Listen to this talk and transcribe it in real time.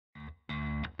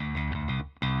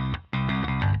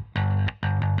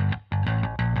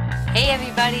Hey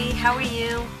everybody, how are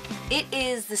you? It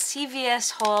is the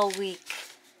CVS haul week.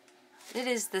 It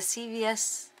is the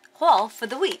CVS haul for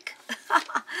the week.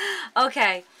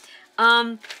 Okay,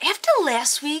 after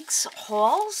last week's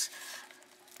hauls,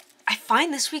 I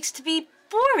find this week's to be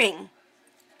boring.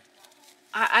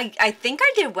 I think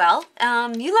I did well.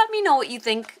 You let me know what you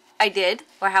think I did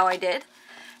or how I did.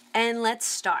 And let's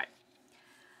start.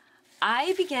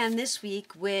 I began this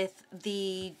week with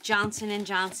the Johnson &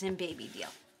 Johnson baby deal.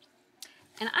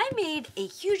 And I made a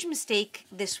huge mistake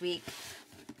this week.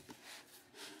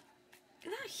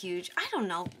 Not huge. I don't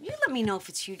know. You let me know if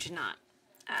it's huge or not.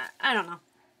 I don't know.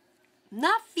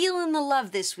 Not feeling the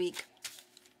love this week.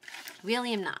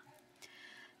 Really am not.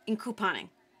 In couponing.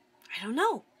 I don't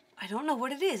know. I don't know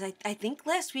what it is. I think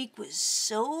last week was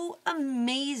so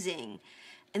amazing.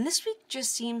 And this week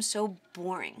just seems so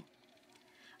boring.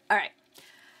 Alright.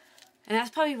 And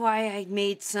that's probably why I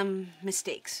made some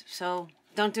mistakes. So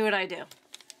don't do what I do.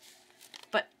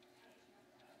 But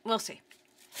we'll see.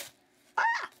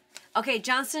 Okay,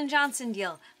 Johnson & Johnson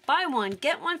deal. Buy one,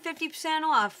 get one 50%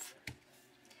 off.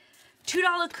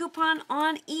 $2 coupon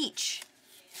on each.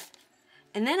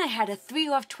 And then I had a 3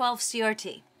 off 12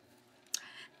 CRT.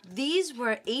 These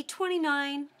were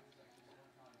 $8.29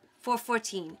 for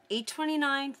 14.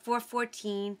 $8.29 for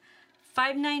 14.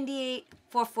 $5.98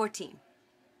 for 14.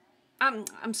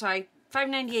 I'm sorry,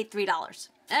 $5.98,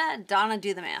 $3. Donna,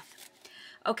 do the math.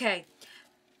 Okay,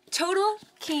 total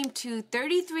came to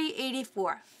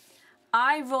 $33.84.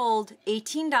 I rolled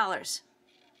 $18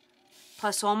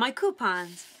 plus all my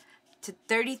coupons to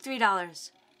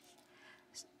 $33.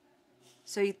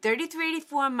 So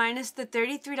 $33.84 minus the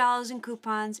 $33 in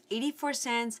coupons, 84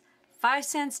 cents, 5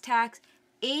 cents tax,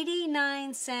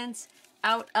 89 cents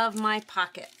out of my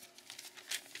pocket.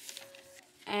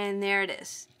 And there it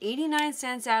is, 89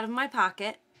 cents out of my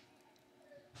pocket.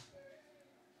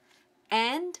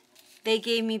 And they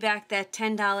gave me back that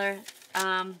 $10,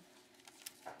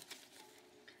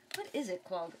 what is it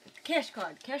called? Cash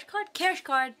card,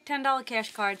 $10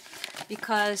 cash card,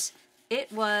 because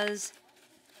it was,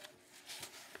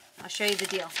 I'll show you the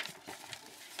deal.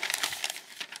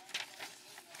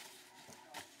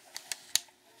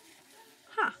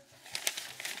 Huh.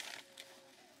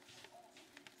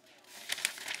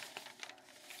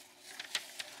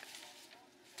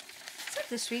 Is that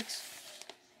this week's?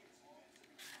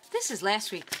 This is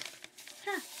last week.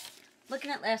 Huh. Looking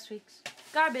at last week's.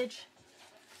 Garbage.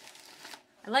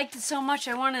 I liked it so much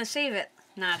I wanted to save it.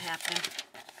 Not happening.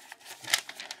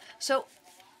 So,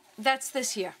 that's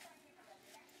this year.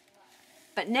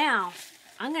 But now,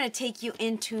 I'm going to take you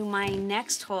into my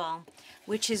next haul,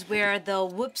 which is where the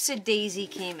Whoops-a-Daisy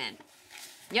came in.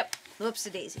 Yep,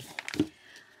 Whoops-a-Daisy.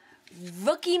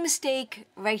 Rookie mistake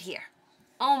right here.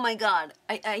 Oh my God.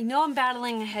 I know I'm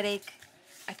battling a headache.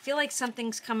 I feel like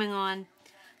something's coming on,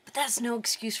 but that's no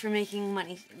excuse for making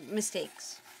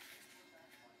mistakes.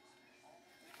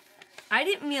 I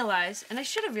didn't realize, and I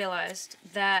should have realized,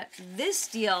 that this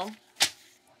deal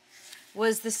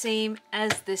was the same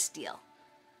as this deal.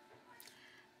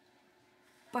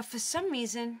 But for some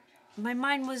reason, my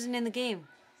mind wasn't in the game.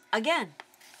 Again.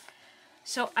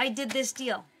 So I did this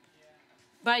deal.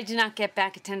 But I did not get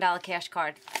back a $10 cash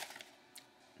card.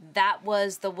 That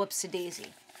was the Whoops-a-Daisy.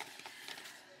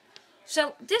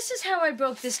 So this is how I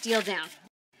broke this deal down.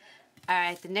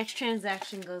 Alright, the next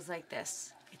transaction goes like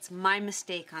this. It's my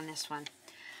mistake on this one.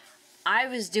 I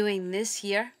was doing this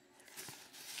here,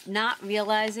 not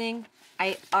realizing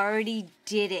I already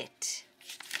did it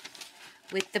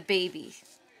with the baby.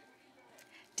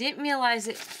 Didn't realize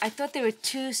it. I thought they were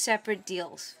two separate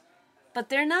deals. But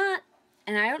they're not.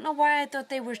 And I don't know why I thought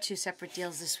they were two separate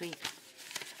deals this week.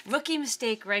 Rookie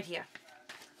mistake right here.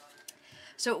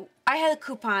 So I had a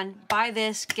coupon, buy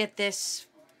this, get this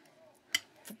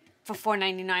for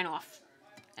 $4.99 off.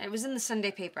 It was in the Sunday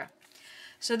paper.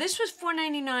 So this was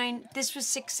 $4.99, this was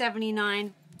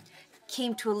 $6.79,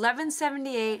 came to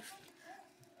 $11.78.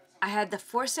 I had the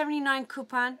 $4.79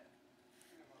 coupon,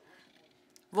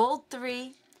 rolled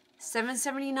 3,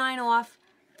 $7.79 off,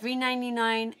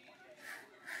 $3.99.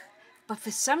 But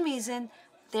for some reason,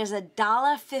 there's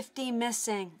 $1.50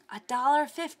 missing.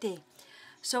 $1.50.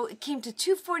 So it came to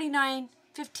 $2.49,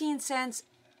 15 cents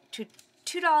to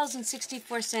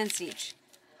 $2.64 each.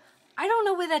 I don't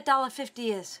know where that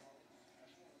 $1.50 is.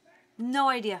 No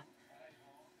idea.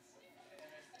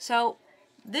 So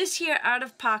this here out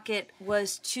of pocket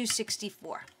was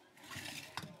 $2.64.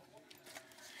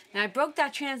 Now I broke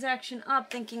that transaction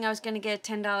up thinking I was going to get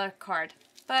a $10 card.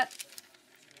 But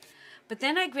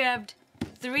then I grabbed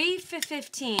 3 for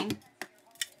 15.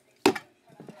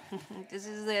 This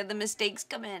is where the mistakes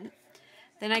come in.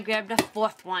 Then I grabbed a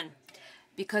fourth one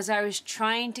because I was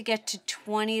trying to get to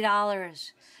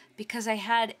 $20 because I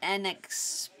had an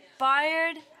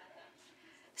expired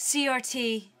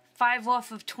CRT 5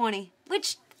 off of 20,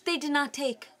 which they did not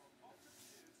take.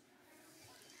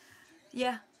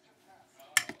 Yeah.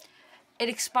 It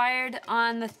expired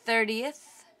on the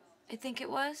 30th, I think it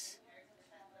was.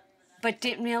 But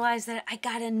didn't realize that I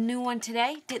got a new one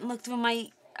today. Didn't look through my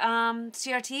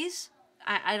CRTs.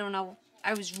 I don't know.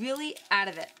 I was really out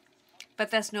of it.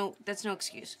 But that's no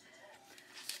excuse.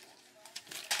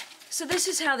 So this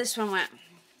is how this one went.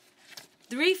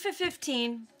 3 for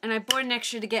 $15, and I bought an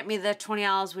extra to get me the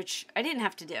 $20, which I didn't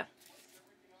have to do.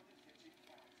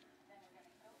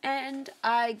 And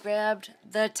I grabbed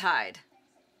the Tide.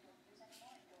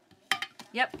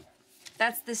 Yep,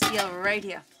 that's this deal right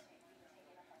here.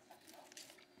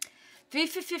 3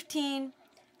 for $15,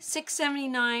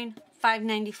 $6.79,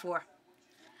 $5.94.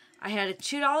 I had a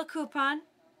 $2 coupon,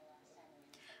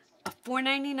 a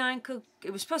 $4.99 coupon.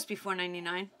 It was supposed to be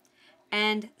 $4.99,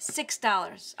 and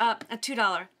 $6. A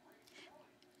 $2.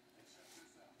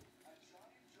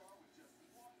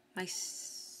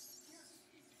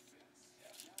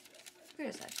 Where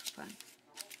is that coupon?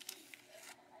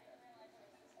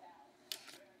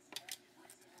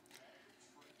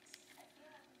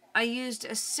 I used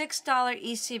a $6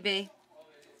 ECB.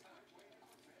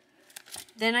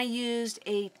 Then I used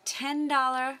a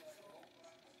 $10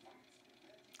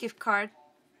 gift card,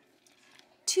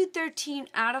 $2.13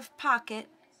 out of pocket,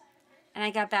 and I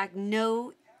got back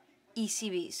no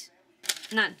ECBs.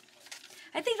 None.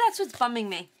 I think that's what's bumming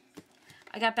me.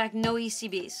 I got back no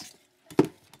ECBs.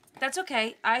 That's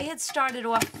okay. I had started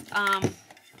off,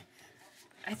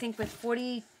 I think, with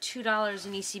 $42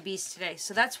 in ECBs today.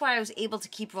 So that's why I was able to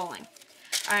keep rolling.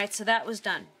 Alright, so that was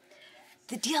done.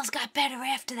 The deals got better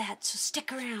after that, so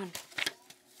stick around.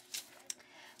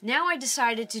 Now I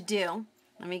decided to do,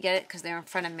 let me get it because they're in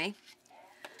front of me.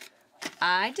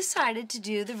 I decided to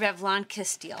do the Revlon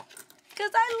Kiss deal.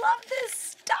 Because I love this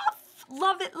stuff.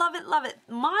 Love it, love it, love it.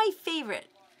 My favorite.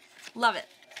 Love it.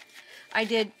 I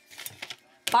did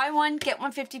buy one, get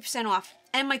one 50% off.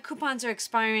 And my coupons are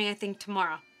expiring, I think,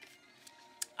 tomorrow.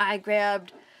 I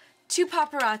grabbed 2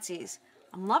 paparazzis.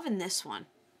 I'm loving this one.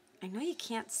 I know you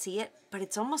can't see it, but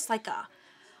it's almost like a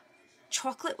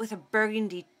chocolate with a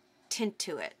burgundy tint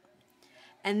to it.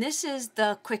 And this is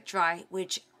the quick dry,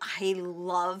 which I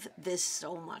love this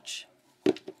so much.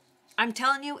 I'm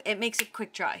telling you, it makes it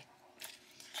quick dry.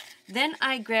 Then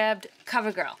I grabbed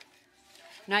CoverGirl.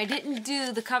 Now I didn't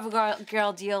do the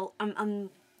CoverGirl deal. I'm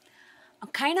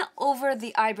kind of over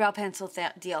the eyebrow pencil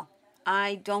deal.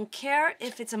 I don't care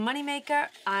if it's a moneymaker.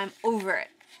 I'm over it.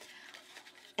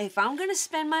 If I'm going to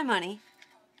spend my money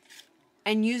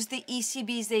and use the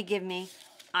ECBs they give me,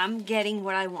 I'm getting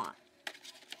what I want.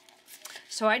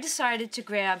 So I decided to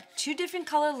grab 2 different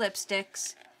color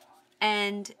lipsticks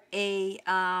and a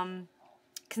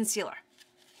concealer.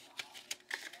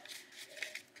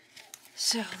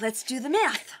 So let's do the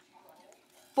math.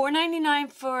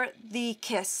 $4.99 for the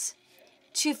Kiss,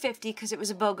 $2.50 because it was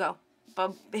a BOGO,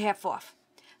 half off.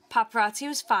 Paparazzi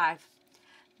was $5.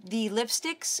 The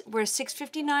lipsticks were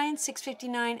 $6.59,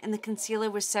 $6.59, and the concealer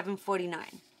was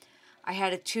 $7.49. I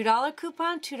had a $2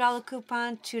 coupon, $2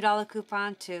 coupon, $2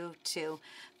 coupon, 2.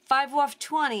 5 off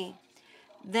 20.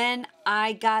 Then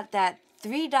I got that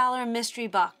 $3 mystery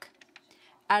buck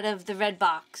out of the red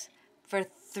box for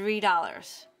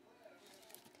 $3.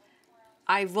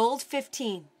 I rolled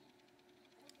 15.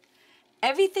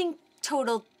 Everything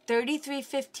totaled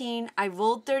 $33.15. I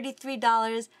rolled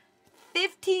 $33.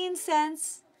 15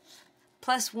 cents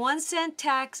plus 1 cent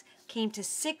tax came to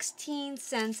 16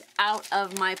 cents out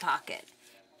of my pocket.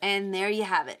 And there you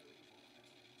have it.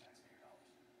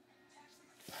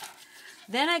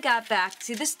 Then I got back.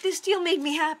 See, this deal made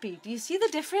me happy. Do you see the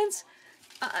difference?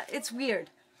 It's weird.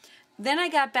 Then I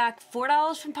got back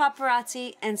 $4 from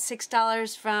Paparazzi and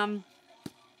 $6 from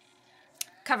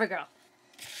CoverGirl.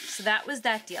 So that was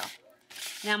that deal.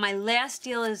 Now my last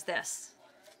deal is this.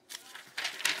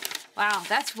 Wow,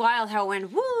 that's wild how it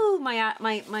went. Woo!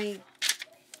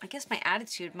 I guess my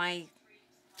attitude, I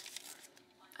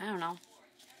don't know.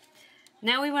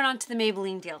 Now we went on to the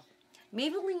Maybelline deal.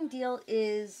 Maybelline deal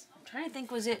is, I'm trying to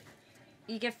think, was it,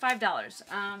 you get $5.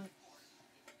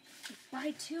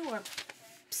 Buy 2 or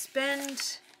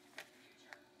spend,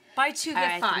 buy 2,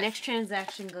 get 5. The next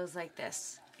transaction goes like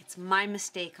this. It's my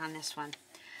mistake on this one.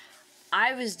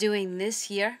 I was doing this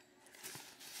here,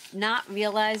 not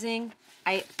realizing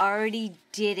I already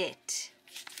did it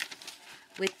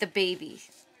with the baby.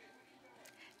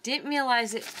 Didn't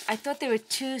realize it. I thought they were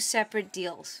 2 separate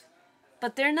deals.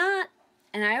 But they're not.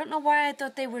 And I don't know why I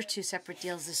thought they were 2 separate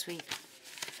deals this week.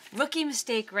 Rookie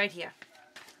mistake right here.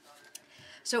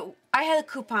 So I had a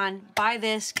coupon, buy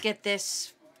this, get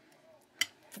this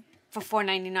for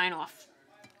 $4.99 off.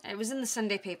 It was in the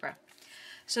Sunday paper.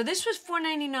 So this was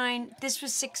 $4.99, this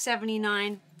was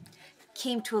 $6.79,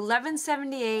 came to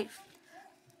 $11.78.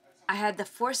 I had the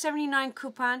 $4.79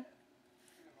 coupon,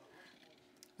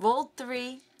 rolled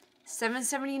 3,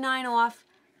 $7.79 off,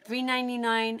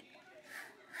 $3.99.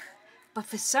 But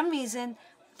for some reason,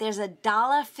 there's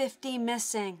 $1.50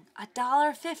 missing,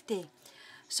 $1.50.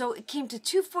 So it came to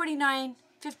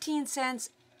 $2.49.15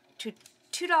 to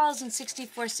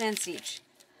 $2.64 each.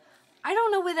 I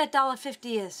don't know where that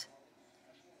 $1.50 is.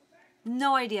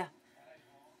 No idea.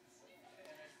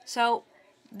 So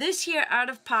this here out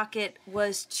of pocket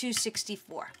was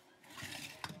 $2.64.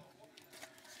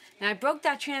 Now I broke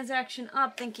that transaction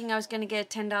up thinking I was going to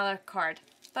get a $10 card.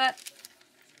 But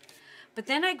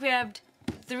then I grabbed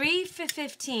 3 for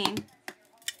 $15.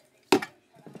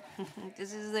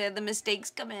 This is where the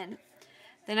mistakes come in.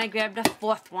 Then I grabbed a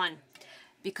 4th one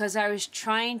because I was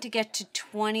trying to get to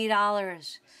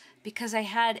 $20 because I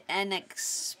had an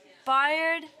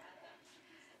expired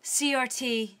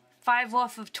CRT 5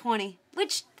 off of 20,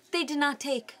 which they did not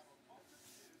take.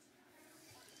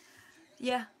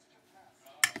 Yeah.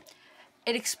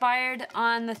 It expired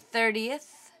on the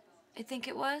 30th, I think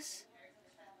it was.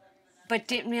 But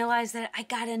didn't realize that I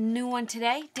got a new one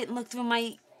today. Didn't look through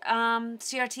my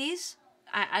CRTs.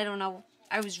 I don't know.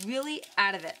 I was really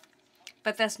out of it.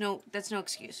 But that's no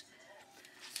excuse.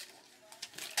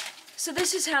 So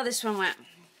this is how this one went.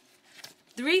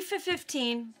 3 for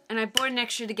 $15, and I bought an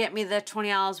extra to get me the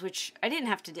 $20, which I didn't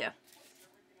have to do.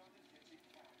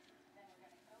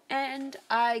 And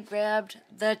I grabbed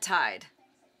the Tide.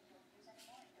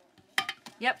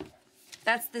 Yep,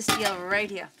 that's this deal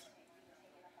right here.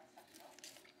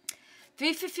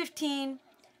 3 for $15,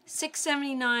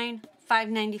 $6.79,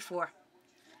 $5.94.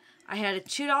 I had a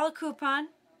 $2 coupon,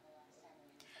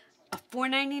 a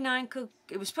 $4.99 coupon.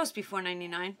 It was supposed to be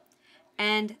 $4.99,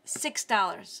 and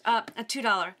 $6. A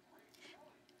 $2.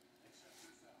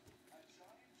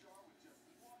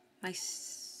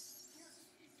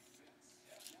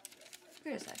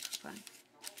 Where is that coupon?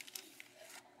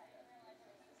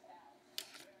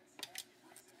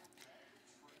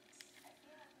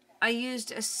 I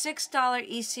used a $6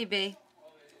 ECB.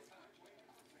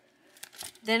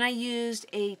 Then I used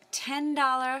a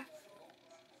 $10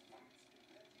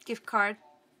 gift card.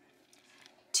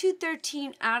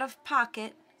 $2.13 out of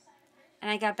pocket.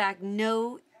 And I got back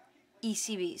no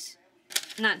ECBs.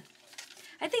 None.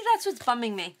 I think that's what's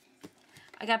bumming me.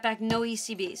 I got back no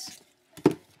ECBs.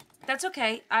 That's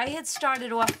okay. I had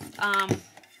started off,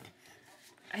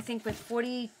 I think, with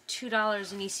 $42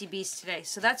 in ECBs today.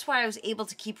 So that's why I was able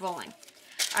to keep rolling.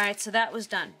 Alright, so that was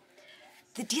done.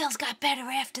 The deals got better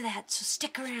after that, so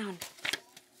stick around.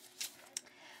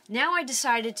 Now I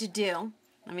decided to do,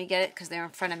 let me get it because they're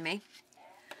in front of me.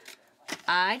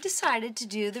 I decided to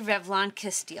do the Revlon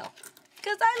Kiss deal.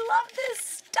 Because I love this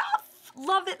stuff.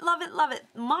 Love it, love it, love it.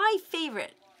 My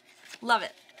favorite. Love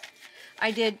it.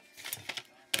 I did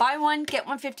buy one, get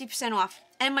one 50% off.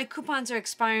 And my coupons are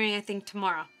expiring, I think,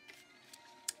 tomorrow.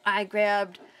 I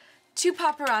grabbed 2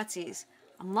 paparazzis.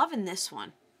 I'm loving this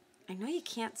one. I know you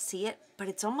can't see it, but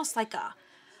it's almost like a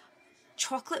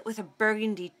chocolate with a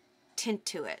burgundy tint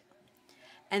to it.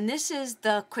 And this is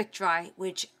the Quick Dry,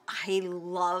 which I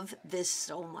love this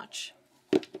so much.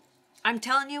 I'm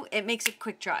telling you, it makes it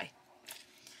quick dry.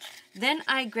 Then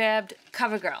I grabbed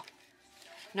CoverGirl.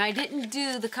 Now, I didn't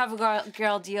do the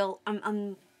CoverGirl deal.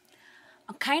 I'm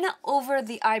kind of over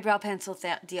the eyebrow pencil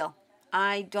deal.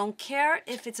 I don't care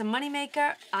if it's a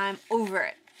moneymaker. I'm over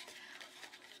it.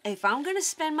 If I'm going to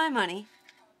spend my money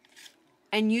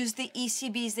and use the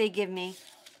ECBs they give me,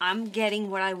 I'm getting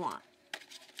what I want.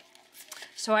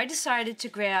 So I decided to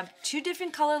grab 2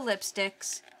 different color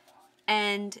lipsticks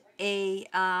and a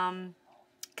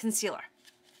concealer.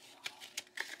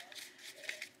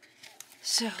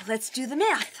 So let's do the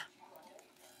math.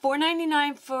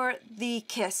 $4.99 for the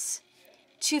Kiss,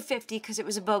 $2.50 because it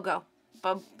was a BOGO,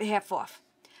 half off.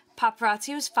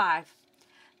 Paparazzi was $5.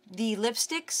 The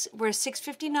lipsticks were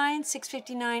 $6.59,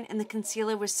 $6.59, and the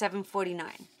concealer was $7.49.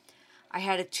 I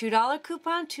had a $2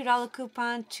 coupon, $2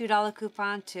 coupon, $2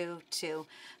 coupon, $2.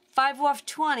 5 off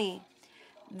 20.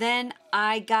 Then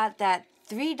I got that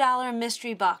 $3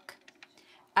 mystery buck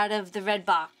out of the red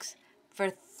box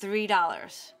for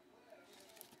 $3.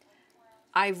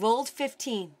 I rolled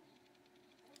 15.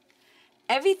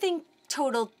 Everything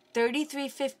totaled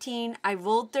 $33.15. I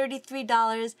rolled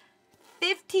 $33.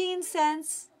 15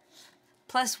 cents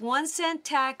plus 1 cent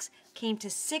tax came to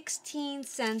 16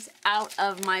 cents out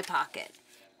of my pocket.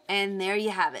 And there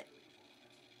you have it.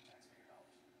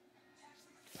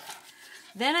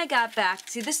 Then I got back.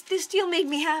 See, this deal made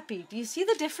me happy. Do you see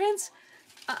the difference?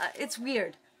 It's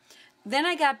weird. Then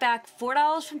I got back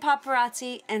 $4 from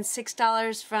Paparazzi and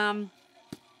 $6 from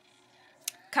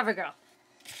CoverGirl.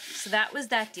 So that was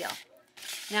that deal.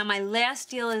 Now my last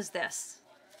deal is this.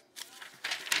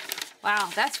 Wow,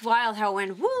 that's wild how it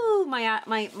went, woo,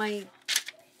 I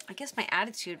guess my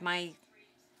attitude, I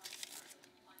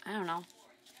don't know.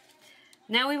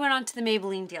 Now we went on to the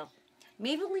Maybelline deal.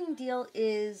 Maybelline deal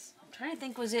is, I'm trying to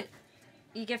think, was it,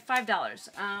 you get $5.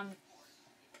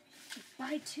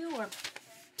 Buy two or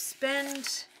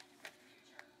spend,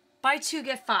 buy two,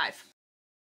 get five.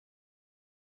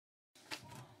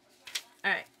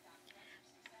 All right.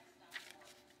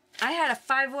 I had a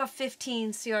 5 or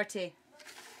 15 CRT.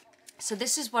 So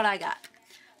this is what I got.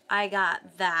 I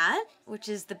got that, which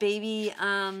is the baby,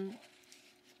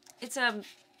 it's a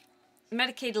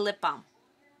medicated lip balm.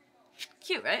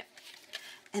 Cute, right?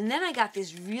 And then I got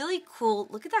this really cool,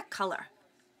 look at that color.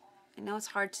 I know it's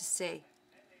hard to see.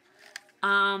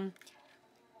 I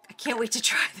can't wait to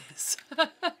try this.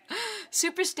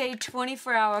 Superstay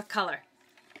 24-hour color.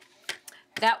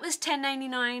 That was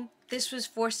 $10.99. This was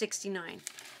 $4.69.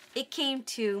 It came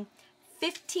to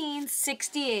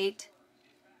 $15.68.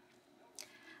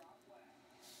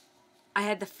 I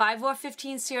had the 5 or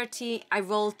 15 CRT. I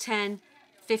rolled 10,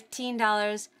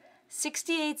 $15,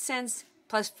 68 cents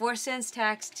plus 4 cents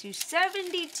tax to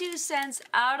 72 cents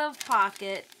out of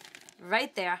pocket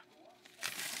right there.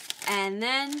 And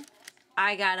then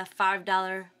I got a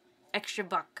 $5 extra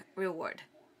buck reward.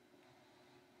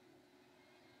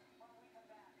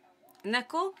 Isn't that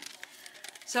cool?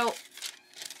 So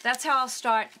that's how I'll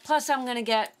start. Plus I'm going to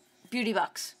get beauty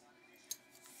bucks.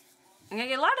 I'm going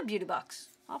to get a lot of beauty bucks.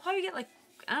 I'll probably get like,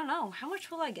 I don't know, how much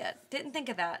will I get? Didn't think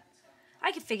of that.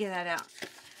 I could figure that out.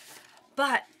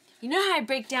 But, you know how I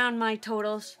break down my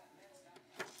totals?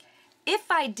 If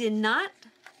I did not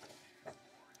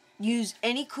use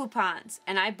any coupons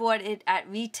and I bought it at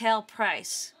retail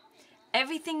price,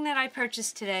 everything that I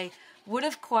purchased today would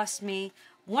have cost me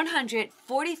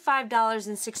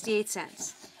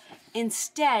 $145.68.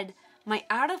 Instead, my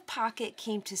out-of-pocket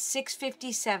came to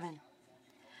 $6.57.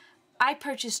 I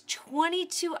purchased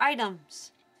 22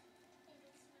 items.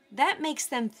 That makes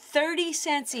them 30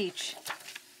 cents each.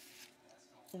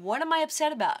 What am I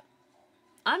upset about?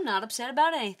 I'm not upset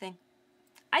about anything.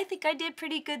 I think I did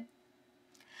pretty good.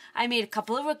 I made a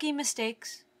couple of rookie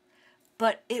mistakes,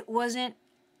 but it wasn't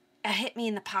a hit me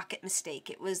in the pocket mistake.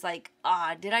 It was like,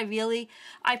 did I really?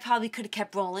 I probably could have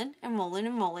kept rolling and rolling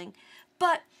and rolling.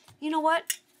 But you know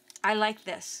what? I like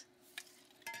this.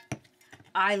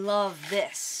 I love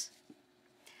this.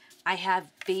 I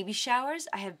have baby showers.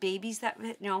 I have babies that,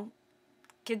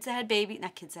 kids that had babies,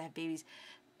 not kids that had babies.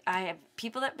 I have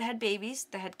people that had babies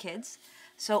that had kids.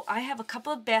 So I have a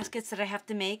couple of baskets that I have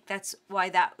to make. That's why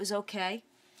that was okay.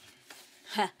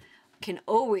 Can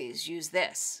always use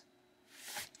this.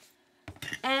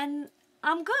 And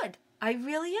I'm good. I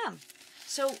really am.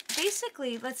 So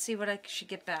basically, let's see what I should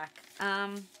get back.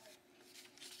 I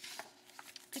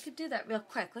could do that real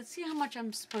quick. Let's see how much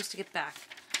I'm supposed to get back.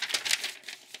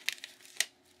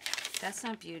 That's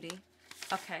not beauty.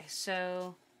 Okay,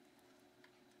 so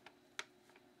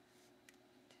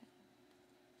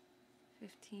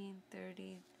 15,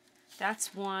 30.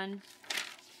 That's one.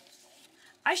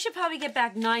 I should probably get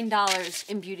back $9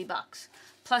 in beauty bucks,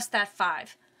 plus that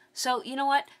 5. So you know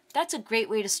what? That's a great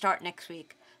way to start next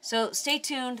week. So stay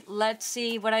tuned. Let's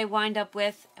see what I wind up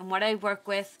with and what I work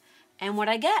with and what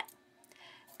I get.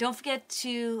 Don't forget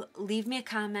to leave me a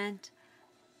comment.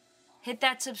 Hit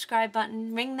that subscribe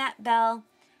button, ring that bell,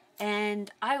 and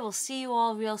I will see you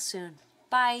all real soon.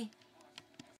 Bye.